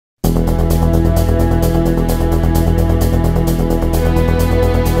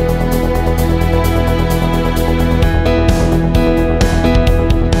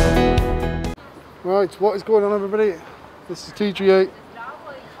Right, what is going on, everybody? This is TG8.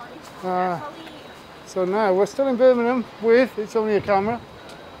 So now we're still in Birmingham with, it's only a camera,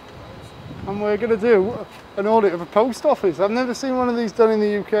 and we're going to do an audit of a post office. I've never seen one of these done in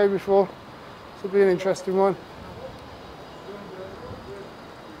the UK before, so it'll be an interesting one.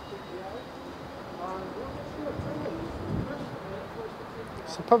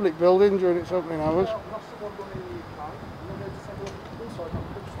 It's a public building during its opening hours.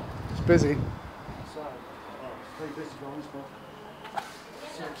 It's busy.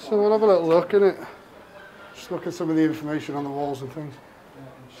 So we'll have a little look in it. Just look at some of the information on the walls and things.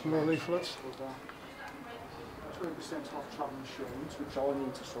 Some more leaflets. 20% off travel insurance, which I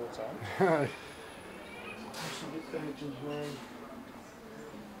need to sort out.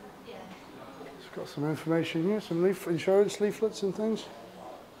 It's got some information here, some insurance leaflets and things.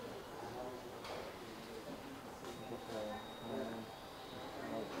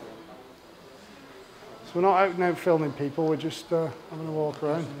 So we're not out now filming people, we're just having a walk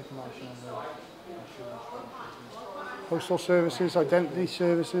around. Postal services, identity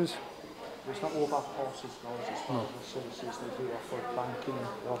services. It's not all about postal services, they do offer banking,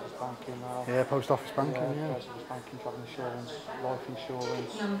 office banking now. Yeah, post office banking, yeah. Post office banking, travel insurance, life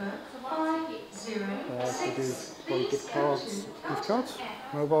insurance. Number 506. They do gift cards. Gift cards?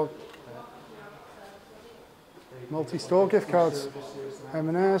 Mobile. Multi-store gift cards.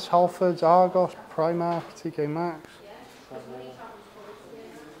 M&S, Halfords, Argos, Primark, TK Maxx.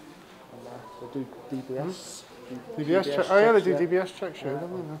 They do DBS. DBS check. Oh yeah, they do DBS checks, sure,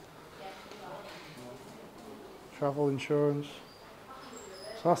 don't they? Travel insurance.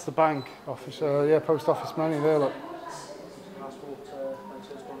 So that's the bank office. Yeah, post office money there. Look.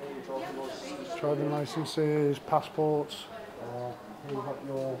 Driving licenses, passports. Here you've got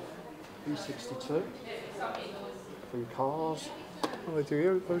your B62 for your cars. Oh, they do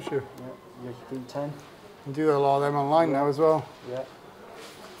you, those you. Yeah, your B10. You do a lot of them online now as well. Yeah.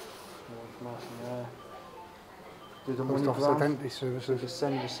 More information there. Do the Post office identity services. You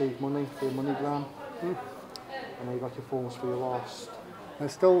send, receive money for your MoneyGram. And then you've got your forms for your lost. They're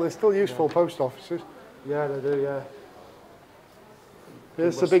still useful, post offices. Yeah, they do, yeah.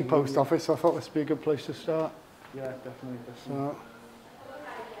 Here's the big post office, so I thought this would be a good place to start. Yeah, definitely. So,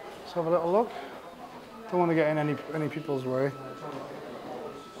 let's have a little look. Don't want to get in any people's way.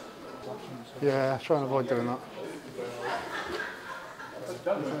 Yeah, try and avoid doing that.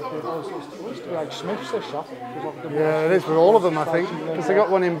 Like Smith's, this shop. Yeah, it is with all of them, I think, because they got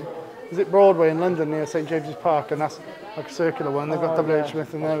one in, is it Broadway in London near St James's Park, and that's like a circular one. They've got WH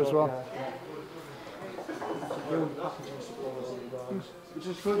Smith in there as well. Which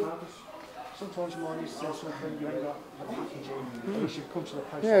is good. Sometimes you might need to sell something, you ain't got the packaging. You should come to the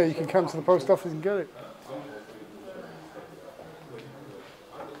post office. Yeah, you can come to the post office and get it.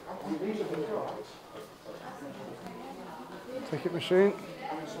 Ticket machine.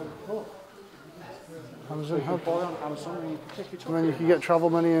 Amazon Hub. And then you can get travel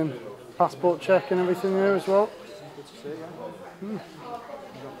money and passport check and everything there as well. Good to see, yeah. You've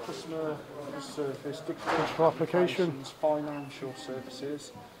got customer service, digital application, financial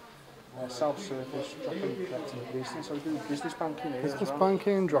services, self-service, drop and collect in the business. So we do business banking here. Business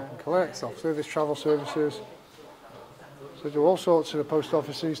banking, drop and collect, self-service, travel services. So we do all sorts of the post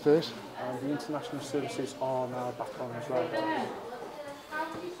office these days. And the international services are now back on as well.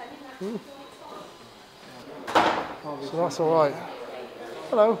 So that's all right.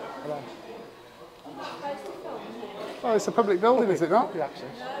 Hello. Hello. Oh, it's a public building, is it not? Public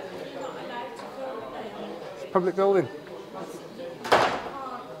access. It's a public building.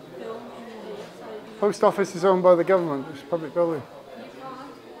 Post office is owned by the government. It's a public building.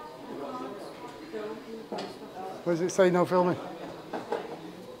 Where does it say no filming?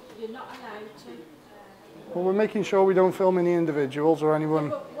 You're not allowed to. Well, we're making sure we don't film any individuals or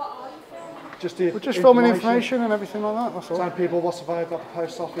anyone. What are you We're filming? We're just filming information and everything like that, that's all. Telling people what's available at the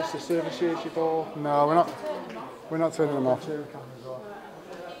post office, the services you do. No, we're not turning them off. So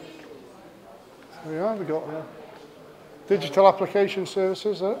yeah, we've got digital application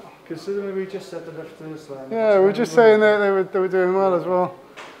services there. Considering we just said the lifters then. Yeah, we were just saying that they were doing well as well.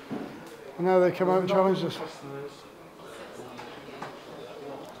 And now they come out and challenge us.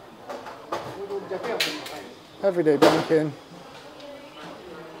 Everyday banking.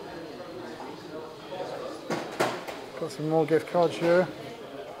 Got some more gift cards here.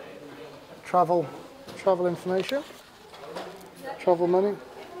 Travel information. Travel money.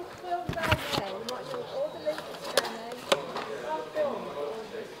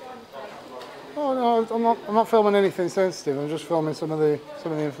 Oh no, I'm not filming anything sensitive. I'm just filming some of the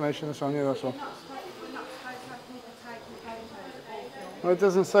information that's on here. That's all. Well, it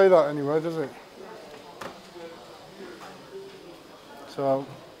doesn't say that anywhere, does it? So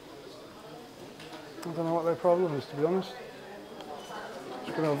I don't know what their problem is, to be honest.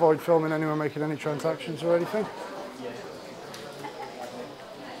 Just going to avoid filming anyone making any transactions or anything.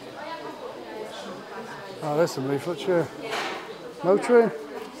 Oh, there's some leaflets here. Motoring.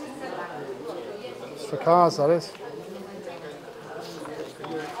 It's for cars, that is.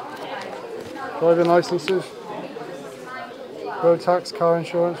 Driving licences. Road tax, car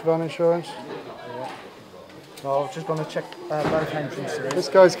insurance, van insurance. Well, I've just going to check both entrances. This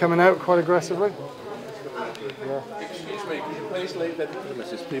guy's coming out quite aggressively. Yeah. Excuse me, could you please leave the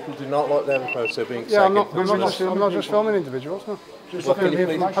premises? People do not like their photo being taken. Yeah, I'm not just filming individuals, no. Just Well, looking at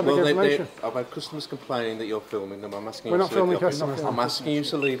the public information. I've had customers complaining that you're filming them. I'm asking We're you not to filming leave the customers. office. I'm asking you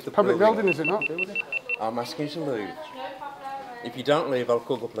to leave the Public building, is it not? I'm asking you to leave. If you don't leave, I'll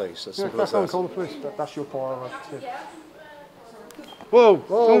call the police. As Yeah, simple as crack on, that. call the police. That's your priority. Whoa,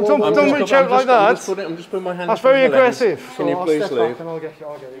 don't reach out like that. I'm just putting my hand. That's up on very the legs. aggressive. Can you I'll please step back leave? and I'll get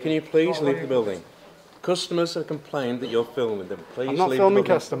you. Can you please leave the building? Customers have complained that you're filming them. Please I'm not leave filming the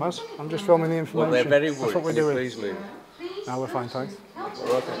building. customers, I'm just filming the information. Well, they're very That's worried. what we're Can you doing. please leave? No, we're fine, thanks.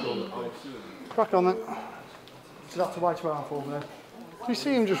 Okay. Crack on then. You'll have to wait around for me. Do you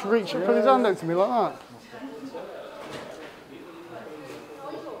see him just reach and put his hand out to me like that?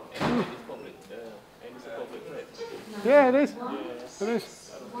 Yeah, it is. It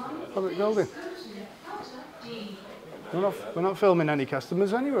is. Public building. We're not filming any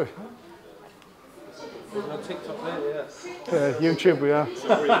customers anyway. On TikTok there, Yeah, YouTube we are.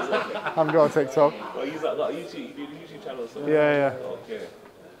 I haven't got a TikTok. Well, use that YouTube, you do the YouTube channel, so. Yeah. Okay.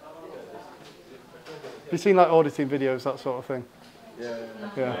 Have you seen like auditing videos, that sort of thing? Yeah.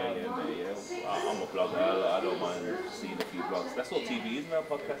 Yeah. I'm a blogger, I don't mind seeing a few blogs. That's what TV is now,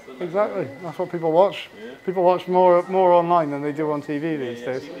 podcast. Isn't it? Exactly. That's what people watch. Yeah. People watch more online than they do on TV these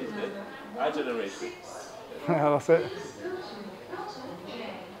days. TV is good. Our generation. Yeah, that's it.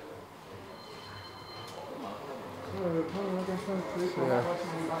 Yeah.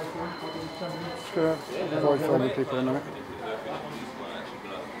 Just gonna avoid filming people in a minute.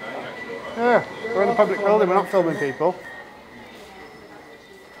 Yeah, we're in a public building, we're not filming people.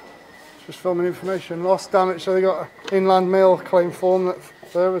 Just filming information. Lost, damage, so they got an inland mail claim form that's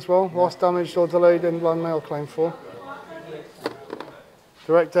there as well. Lost, damaged or delayed inland mail claim form.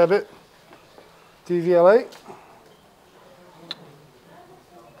 Direct debit. DVLA.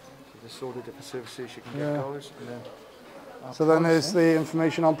 There's all the different services you can get, guys. So then there's the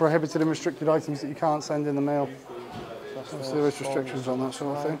information on prohibited and restricted items that you can't send in the mail. So there is restrictions on that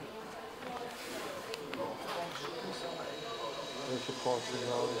sort of thing. There's your prices,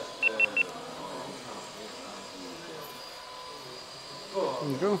 guys. There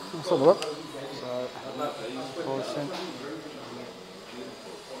you go. Let's have a look. So, pricing.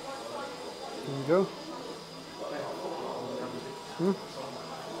 There you go.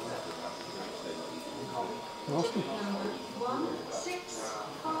 Awesome.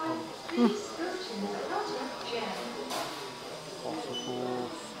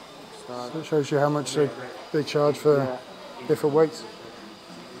 So it shows you how much they charge for different weights.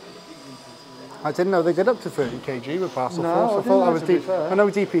 I didn't know they did up to 30 kg with parcel force. I thought that was deep. I know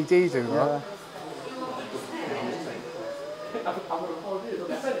DPD do that.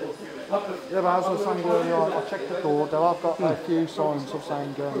 Yeah, but as I was saying earlier, I checked the door, though I've got a few signs of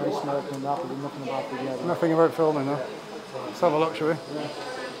saying no smoking and that, but there's nothing about the other. Nothing about filming though. Let's have a look, shall we?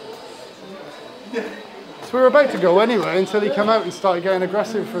 So we were about to go anyway until he came out and started getting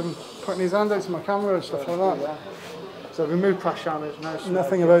aggressive and putting his hand out to my camera and stuff like that. So remove crash hammers, no smoking.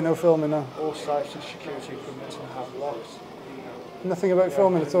 Nothing about no filming now. All safety security equipment and have locks. Nothing about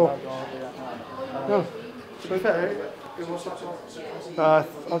filming at all. No. To be fair, it was that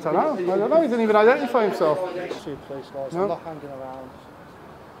I don't know. He didn't even identify himself. See, please, guys. No. I'm not hanging around.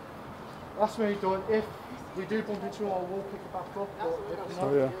 That's me done. If we do bump into it, I will pick it back up. But if not,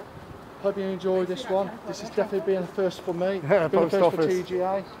 Oh yeah. hope you enjoyed this one. This has definitely been a first for me. Yeah, been a Post first Office. for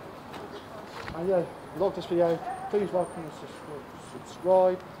TGA. And yeah, like this video. Please like and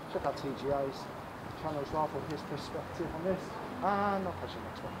subscribe. Check out TGA's channel as well for his perspective on this. And I'll catch you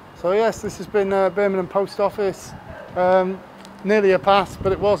next one. So yes, this has been Birmingham Post Office. Nearly a pass,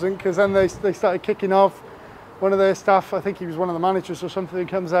 but it wasn't, because then they started kicking off. One of their staff, I think he was one of the managers or something,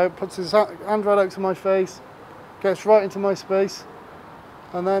 comes out, puts his hand right out to my face, gets right into my space,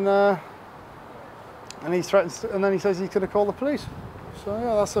 and then and he threatens, and then he says he's going to call the police. So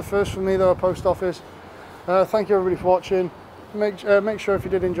yeah, that's the first for me though, Post Office. Thank you everybody for watching. Make sure if you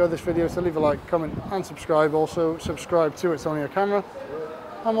did enjoy this video to leave a like, comment and subscribe. Also subscribe to It's Only a Camera,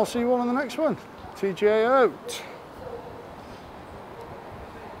 and we'll see you all on the next one. TGA out.